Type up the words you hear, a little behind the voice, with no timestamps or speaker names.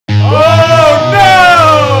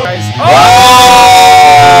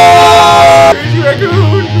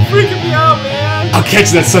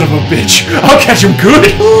catch that son of a bitch. I'll catch him good.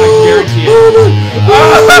 I guarantee it.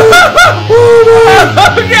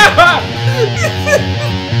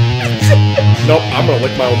 Nope, I'm gonna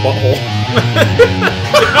lick my own butthole.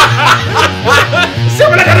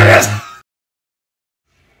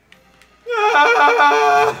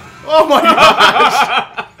 Oh my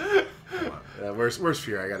gosh! Yeah, where's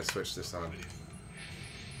Fury? I gotta switch this on.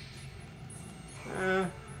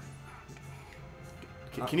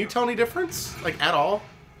 Can you tell any difference? Like, at all?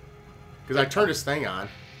 Because I turned his thing on.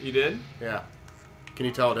 You did? Yeah. Can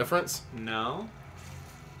you tell a difference? No.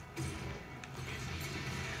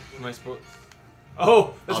 Am I supposed?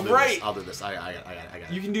 Oh, that's right. I'll do this. I got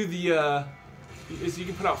it. You can do the. You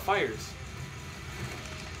can put out fires.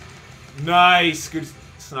 Nice, good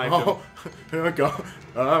snipe. Oh, here we go.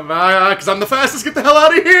 Because I'm the fastest. Get the hell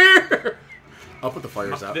out of here! I'll put the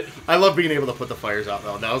fires out. I love being able to put the fires out,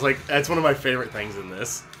 though. That was like, that's one of my favorite things in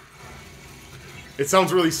this. It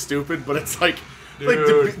sounds really stupid, but it's like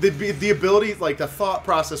the ability, like the thought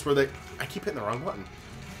process where I keep hitting the wrong button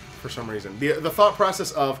for some reason. The thought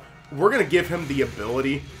process of we're gonna give him the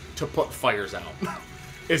ability to put fires out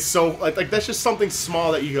is so like that's just something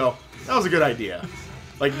small that you go, that was a good idea.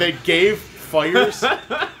 Like they gave fires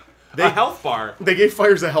a health bar. They gave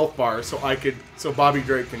fires a health bar so Bobby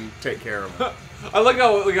Drake can take care of him. I like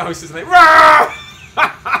how he sits in there. How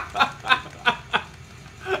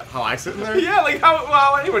I sit in there? Yeah, like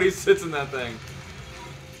how anybody sits in that thing.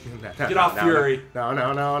 Get off, Fury.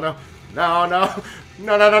 No.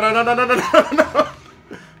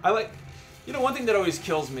 I like, one thing that always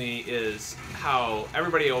kills me is how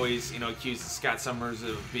everybody always, accuses Scott Summers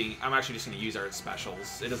of being. I'm actually just going to use our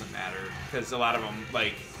specials. It doesn't matter because a lot of them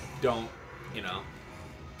don't,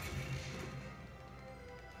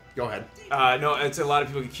 Go ahead. No, it's a lot of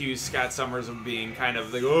people accuse Scott Summers of being kind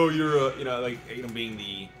of like, oh, you're being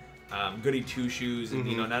the goody two shoes and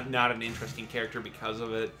not an interesting character because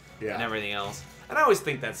of it and everything else. And I always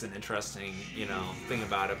think that's an interesting thing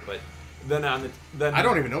about it. But then I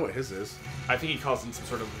don't even know what his is. I think he calls him some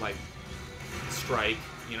sort of strike,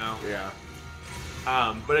 Yeah.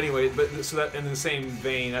 But anyway, so that in the same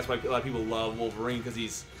vein, that's why a lot of people love Wolverine because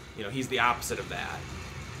he's the opposite of that.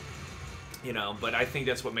 But I think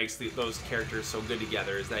that's what makes those characters so good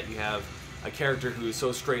together is that you have a character who's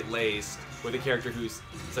so straight-laced with a character who's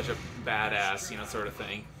such a badass, sort of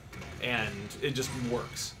thing, and it just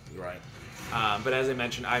works. Right. But as I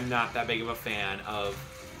mentioned, I'm not that big of a fan of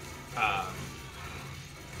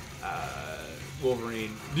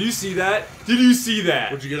Wolverine. Do you see that? Did you see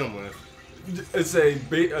that? What'd you get him with?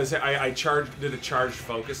 I did a charged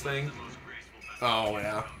focus thing. Oh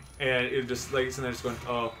yeah. And it just sitting there just going,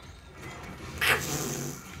 oh.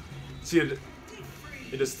 See, it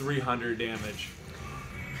does 300 damage.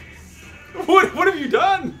 What have you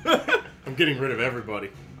done? I'm getting rid of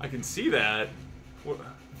everybody. I can see that.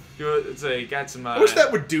 Got some. I wish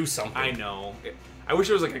that would do something. I know. I wish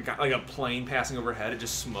it was like a plane passing overhead. It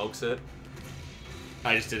just smokes it.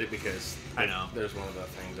 I just did it because I know. There's one of the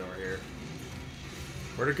things over here.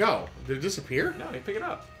 Where'd it go? Did it disappear? No, you pick it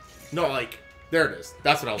up. No, there it is.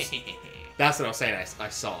 That's what I was. That's what I was saying. I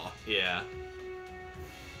saw. Yeah.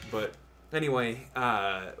 But anyway,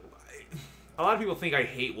 a lot of people think I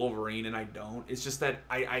hate Wolverine, and I don't. It's just that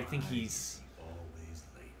I think he's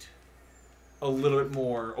a little bit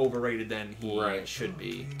more overrated than he should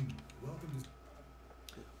be.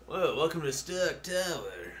 Whoa, welcome to Stark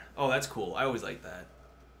Tower. Oh, that's cool. I always like that.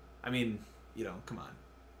 I mean, come on.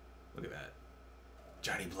 Look at that.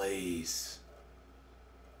 Johnny Blaze.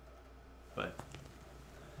 But,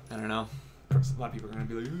 I don't know. A lot of people are going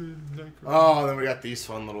to be like, oh, then we got these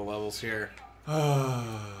fun little levels here. I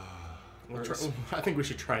think we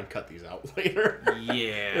should try and cut these out later.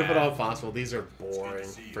 Yeah. If at all possible. These are boring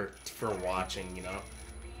for watching,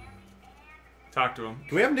 Talk to him.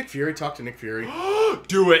 Can we have Nick Fury talk to Nick Fury?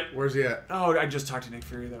 Do it. Where's he at? Oh, I just talked to Nick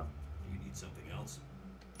Fury, though. You need something else?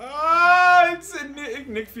 It's a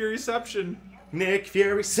Nick Furyception. Nick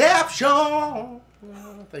Furyception!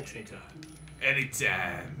 Oh, thanks, Nick.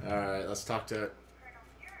 Anytime. Alright, let's talk to it.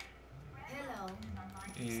 Hello.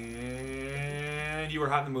 And you were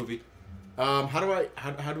hot in the movie. How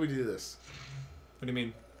do we do this? What do you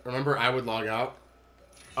mean? Remember, I would log out.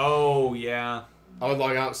 Oh yeah. I would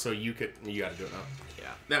log out so you gotta do it now.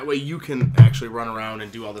 Yeah. That way you can actually run around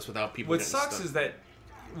and do all this without people. What sucks is that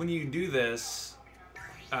when you do this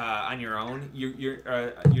on your own, you're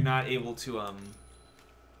not able to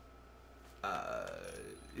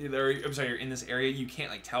you're in this area. You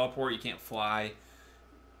can't teleport. You can't fly.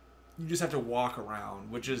 You just have to walk around,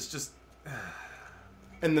 which is just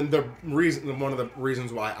And then one of the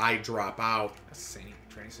reasons why I drop out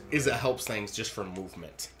is it helps things just for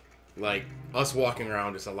movement. Like, us walking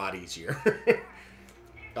around is a lot easier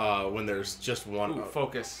when there's just one. Ooh,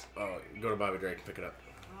 focus. Go to Bobby Drake and pick it up.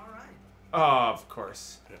 All right. Oh, of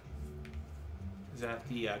course. Yeah. Is that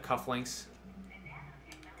the cufflinks?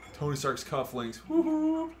 Tony Stark's cufflinks.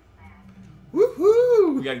 Woohoo!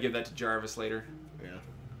 Woohoo! We gotta give that to Jarvis later. Yeah.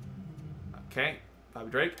 Okay,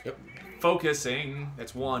 Bobby Drake. Yep. Focusing.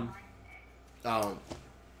 That's one.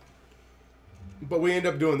 But we end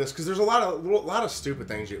up doing this because there's a lot of stupid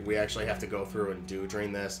things we actually have to go through and do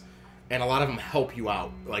during this, and a lot of them help you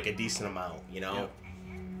out like a decent amount. You know, Yep.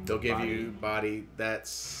 They'll give you body.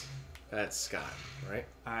 That's Scott, right?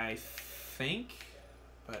 I think,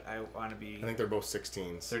 but I want to be. I think they're both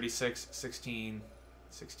 16s. 36, 16,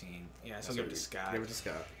 16. Yeah, so I'll give it to Scott. Give it to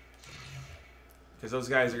Scott. Because those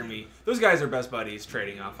guys are best buddies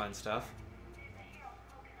trading off on stuff.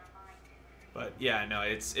 But yeah, no,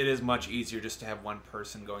 it is much easier just to have one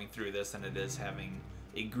person going through this than it is having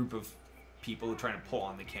a group of people trying to pull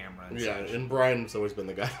on the camera. And Yeah, such. and Brian's always been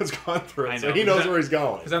the guy that's gone through it, I know, so he knows where he's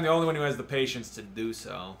going. Because I'm the only one who has the patience to do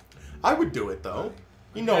so. I would do it though.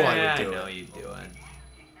 You know I would do it. I know you'd do it.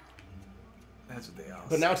 That's what they all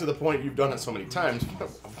But say. now to the point you've done it so many times,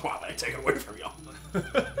 why would I take it away from y'all?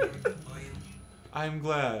 I'm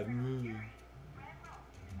glad.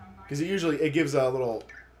 Because it gives a little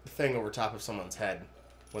thing over top of someone's head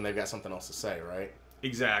when they've got something else to say, right?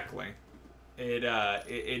 Exactly.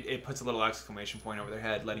 It puts a little exclamation point over their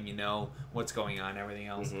head, letting you know what's going on and everything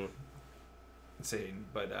else. Mm-hmm. I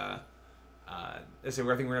think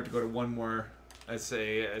we're gonna have to go to one more. I'd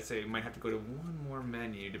say we might have to go to one more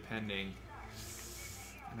menu, depending.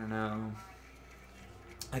 I don't know.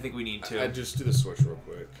 I think we need to. I'd just do the switch real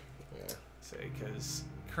quick. Yeah. Because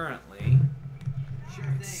currently,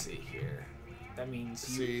 let's see here. That means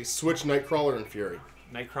See, switch Nightcrawler and Fury.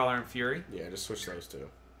 Nightcrawler and Fury. Yeah, just switch those two.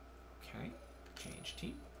 Okay, change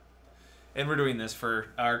team. And we're doing this for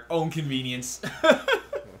our own convenience.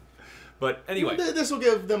 But anyway. This will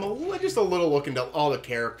give them just a little look into all the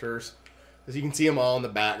characters. As you can see them all in the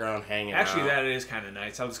background hanging Actually, out. that is kind of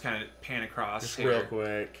nice. I'll just kind of pan across Just here. real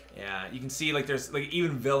quick. Yeah, you can see like there's like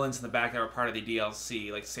even villains in the back that were part of the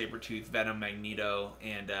DLC, like Sabretooth, Venom, Magneto,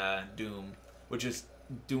 and Doom, which is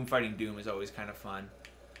Doom fighting Doom is always kind of fun.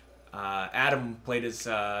 Adam played as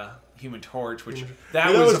Human Torch, which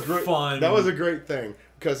that was great, fun. That was a great thing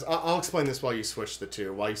because I'll explain this while you switch the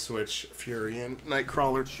two. While you switch Fury and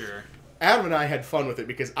Nightcrawler. Sure. Adam and I had fun with it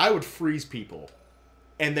because I would freeze people,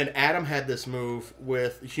 and then Adam had this move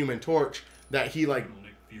with Human Torch that he like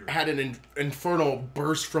had an infernal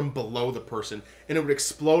burst from below the person, and it would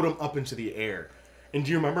explode him up into the air. And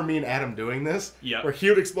do you remember me and Adam doing this? Yeah. Where he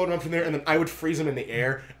would explode him up in the air, and then I would freeze him in the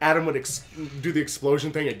air. Adam would do the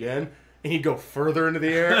explosion thing again, and he'd go further into the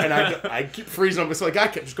air, and I'd keep freezing him. So like I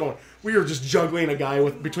kept just going. We were just juggling a guy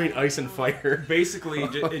between ice and fire. Basically,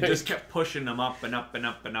 it just kept pushing them up and up and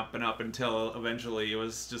up and up and up until eventually it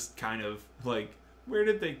was just kind of like, where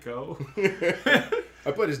did they go?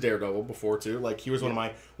 I played as Daredevil before too. Like he was one of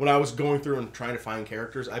my when I was going through and trying to find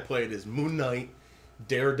characters. I played as Moon Knight,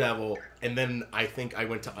 Daredevil, and then I think I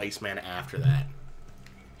went to Iceman after that.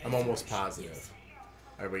 I'm almost positive.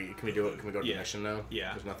 Can we do it? Can we go to the mission now?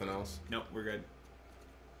 Yeah. There's nothing else. Nope, we're good.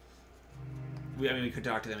 We could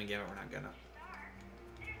talk to them again, but we're not gonna.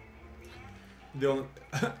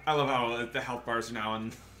 I love how the health bars are now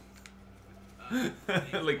in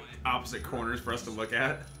like opposite corners for us to look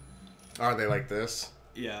at. Are they like this?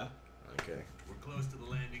 Yeah. Okay. We're close to the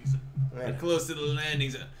landing zone. We're close to the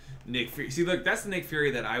landing zone. Nick Fury. See, look, that's the Nick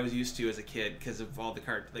Fury that I was used to as a kid because of all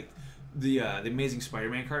the Amazing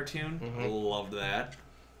Spider-Man cartoon. Mm-hmm. I loved that.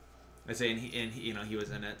 I say, and he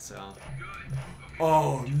was in it. So.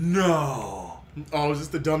 Oh no! Oh, is this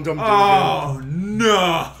the Dum Dum Dugan? Oh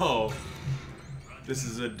no! This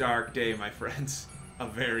is a dark day, my friends. A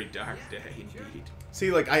very dark day indeed.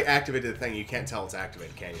 See, like I activated the thing. You can't tell it's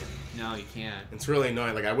activated, can you? No, you can't. It's really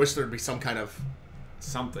annoying. Like I wish there'd be some kind of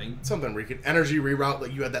Something where you could energy reroute.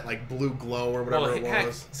 Like you had that like blue glow or whatever it heck,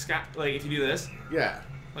 was. Scott, like if you do this, Yeah.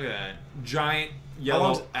 look at that giant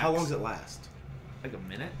yellow. How long X. does it last? Like a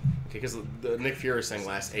minute? Okay, because the Nick Fury thing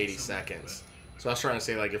lasts 80 seconds. So I was trying to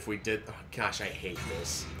say, like, if we did... Oh, gosh, I hate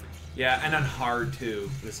this. Yeah, and on hard too.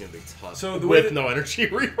 This is going to be tough. So the way with no energy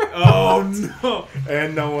reroute. Oh no!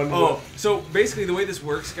 And no one... Oh, so basically the way this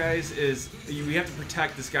works, guys, is we have to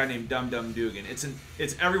protect this guy named Dum Dum Dugan. It's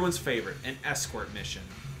everyone's favorite, an escort mission.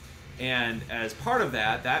 And as part of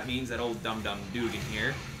that, that means that old Dum Dum Dugan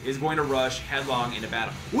here is going to rush headlong into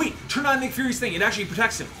battle. Wait, turn on Nick Fury's thing. It actually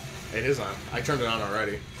protects him. It is on. I turned it on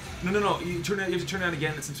already. No. You have to turn it on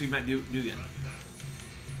again since we met Dugan.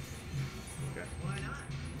 Okay.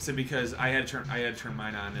 So because I had to turn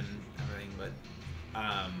mine on and everything, but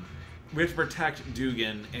we have to protect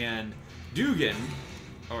Dugan, and Dugan,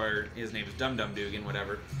 or his name is Dum Dum Dugan,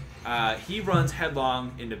 whatever. He runs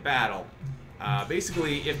headlong into battle.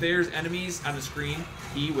 Basically, if there's enemies on the screen,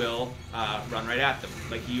 he will run right at them.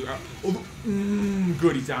 Like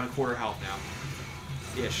good, he's down a quarter health now.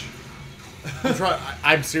 Ish.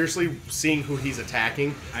 I'm seriously seeing who he's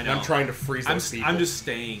attacking. I know. And I'm trying to freeze those people. I'm just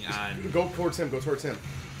staying on. Go towards him. Go towards him.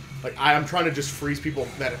 Like I'm trying to just freeze people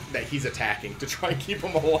that he's attacking to try and keep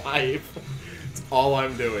him alive. That's all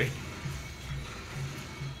I'm doing.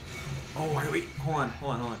 Oh, wait. Hold on.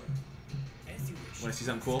 Want to see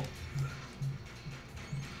something cool?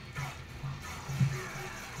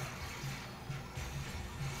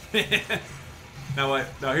 Now what?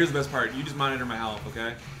 Now here's the best part. You just monitor my health,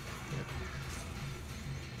 okay?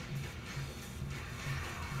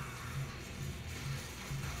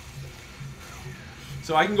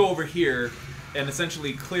 So I can go over here and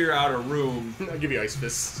essentially clear out a room. I'll give you ice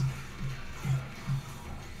fists.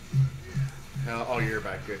 Oh, you're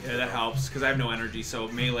back good. Yeah, that helps because I have no energy. So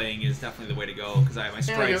meleeing is definitely the way to go because I have my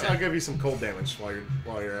strikes. I'll give you some cold damage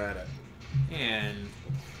while you're at it. And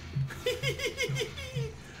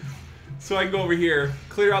so I can go over here,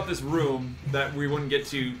 clear out this room that we wouldn't get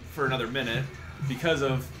to for another minute because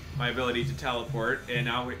of my ability to teleport. And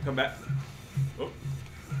now we come back. Oh.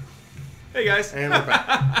 Hey guys. And we're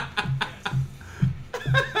back.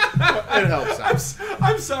 It helps.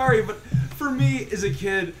 I'm sorry, but for me as a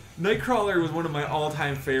kid, Nightcrawler was one of my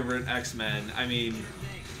all-time favorite X-Men. I mean,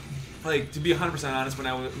 like to be 100% honest, when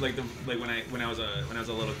I was when I was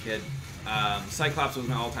a little kid, Cyclops was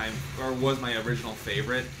my all-time, or was my original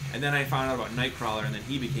favorite, and then I found out about Nightcrawler, and then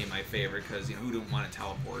he became my favorite because who didn't want to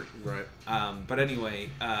teleport? Right. But anyway,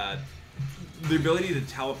 the ability to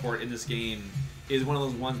teleport in this game is one of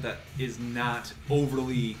those ones that is not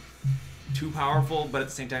overly too powerful, but at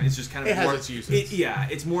the same time, it's just kind of has its uses.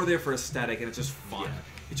 It's more there for aesthetic, and it's just fun. Yeah.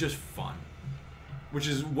 It's just fun, which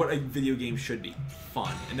is what a video game should be,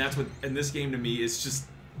 fun. And that's what, and this game to me is just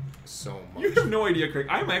so much. You have no idea, Craig.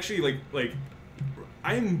 I'm actually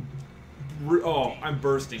I'm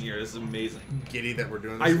bursting here. This is amazing. Giddy that we're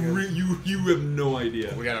doing this you have no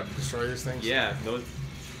idea. We gotta destroy these things? Yeah. Those.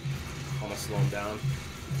 I'm gonna slow them down.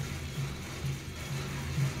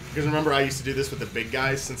 Because remember, I used to do this with the big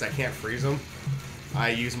guys. Since I can't freeze them,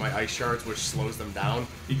 I use my ice shards, which slows them down.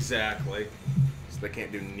 Exactly. So they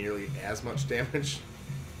can't do nearly as much damage.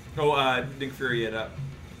 Oh, Nick Fury it up.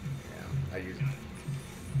 Yeah,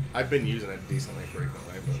 I've been using it decently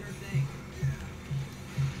frequently.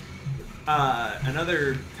 But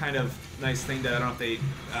another kind of nice thing that I don't know if they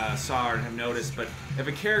saw or have noticed, but if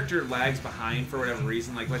a character lags behind for whatever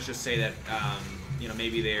reason, like let's just say that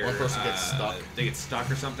maybe they're one person gets stuck, they get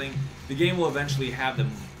stuck or something, the game will eventually have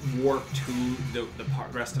them warp to the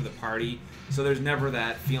rest of the party. So there's never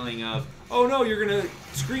that feeling of, oh no, you're gonna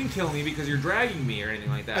screen kill me because you're dragging me or anything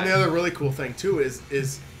like that. And the other really cool thing too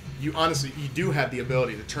is you honestly do have the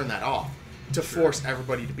ability to turn that off to force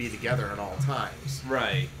everybody to be together at all times.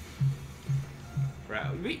 Right. Right.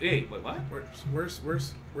 Wait, what? Where's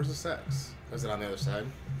the sex? Is it on the other side?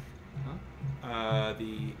 Huh?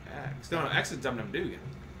 The X. No, X is Dum Dum Dugan.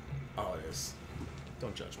 Oh, it is.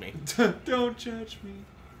 Don't judge me. Don't judge me.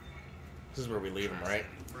 This is where we leave him, right?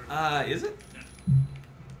 Is it?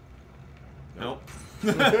 Nope.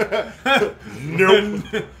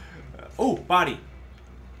 Nope. Oh, body.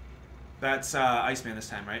 That's Iceman this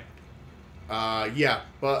time, right? Yeah.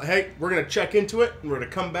 But hey, we're gonna check into it, and we're gonna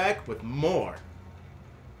come back with more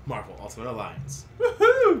Marvel Ultimate Alliance.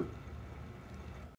 Woohoo!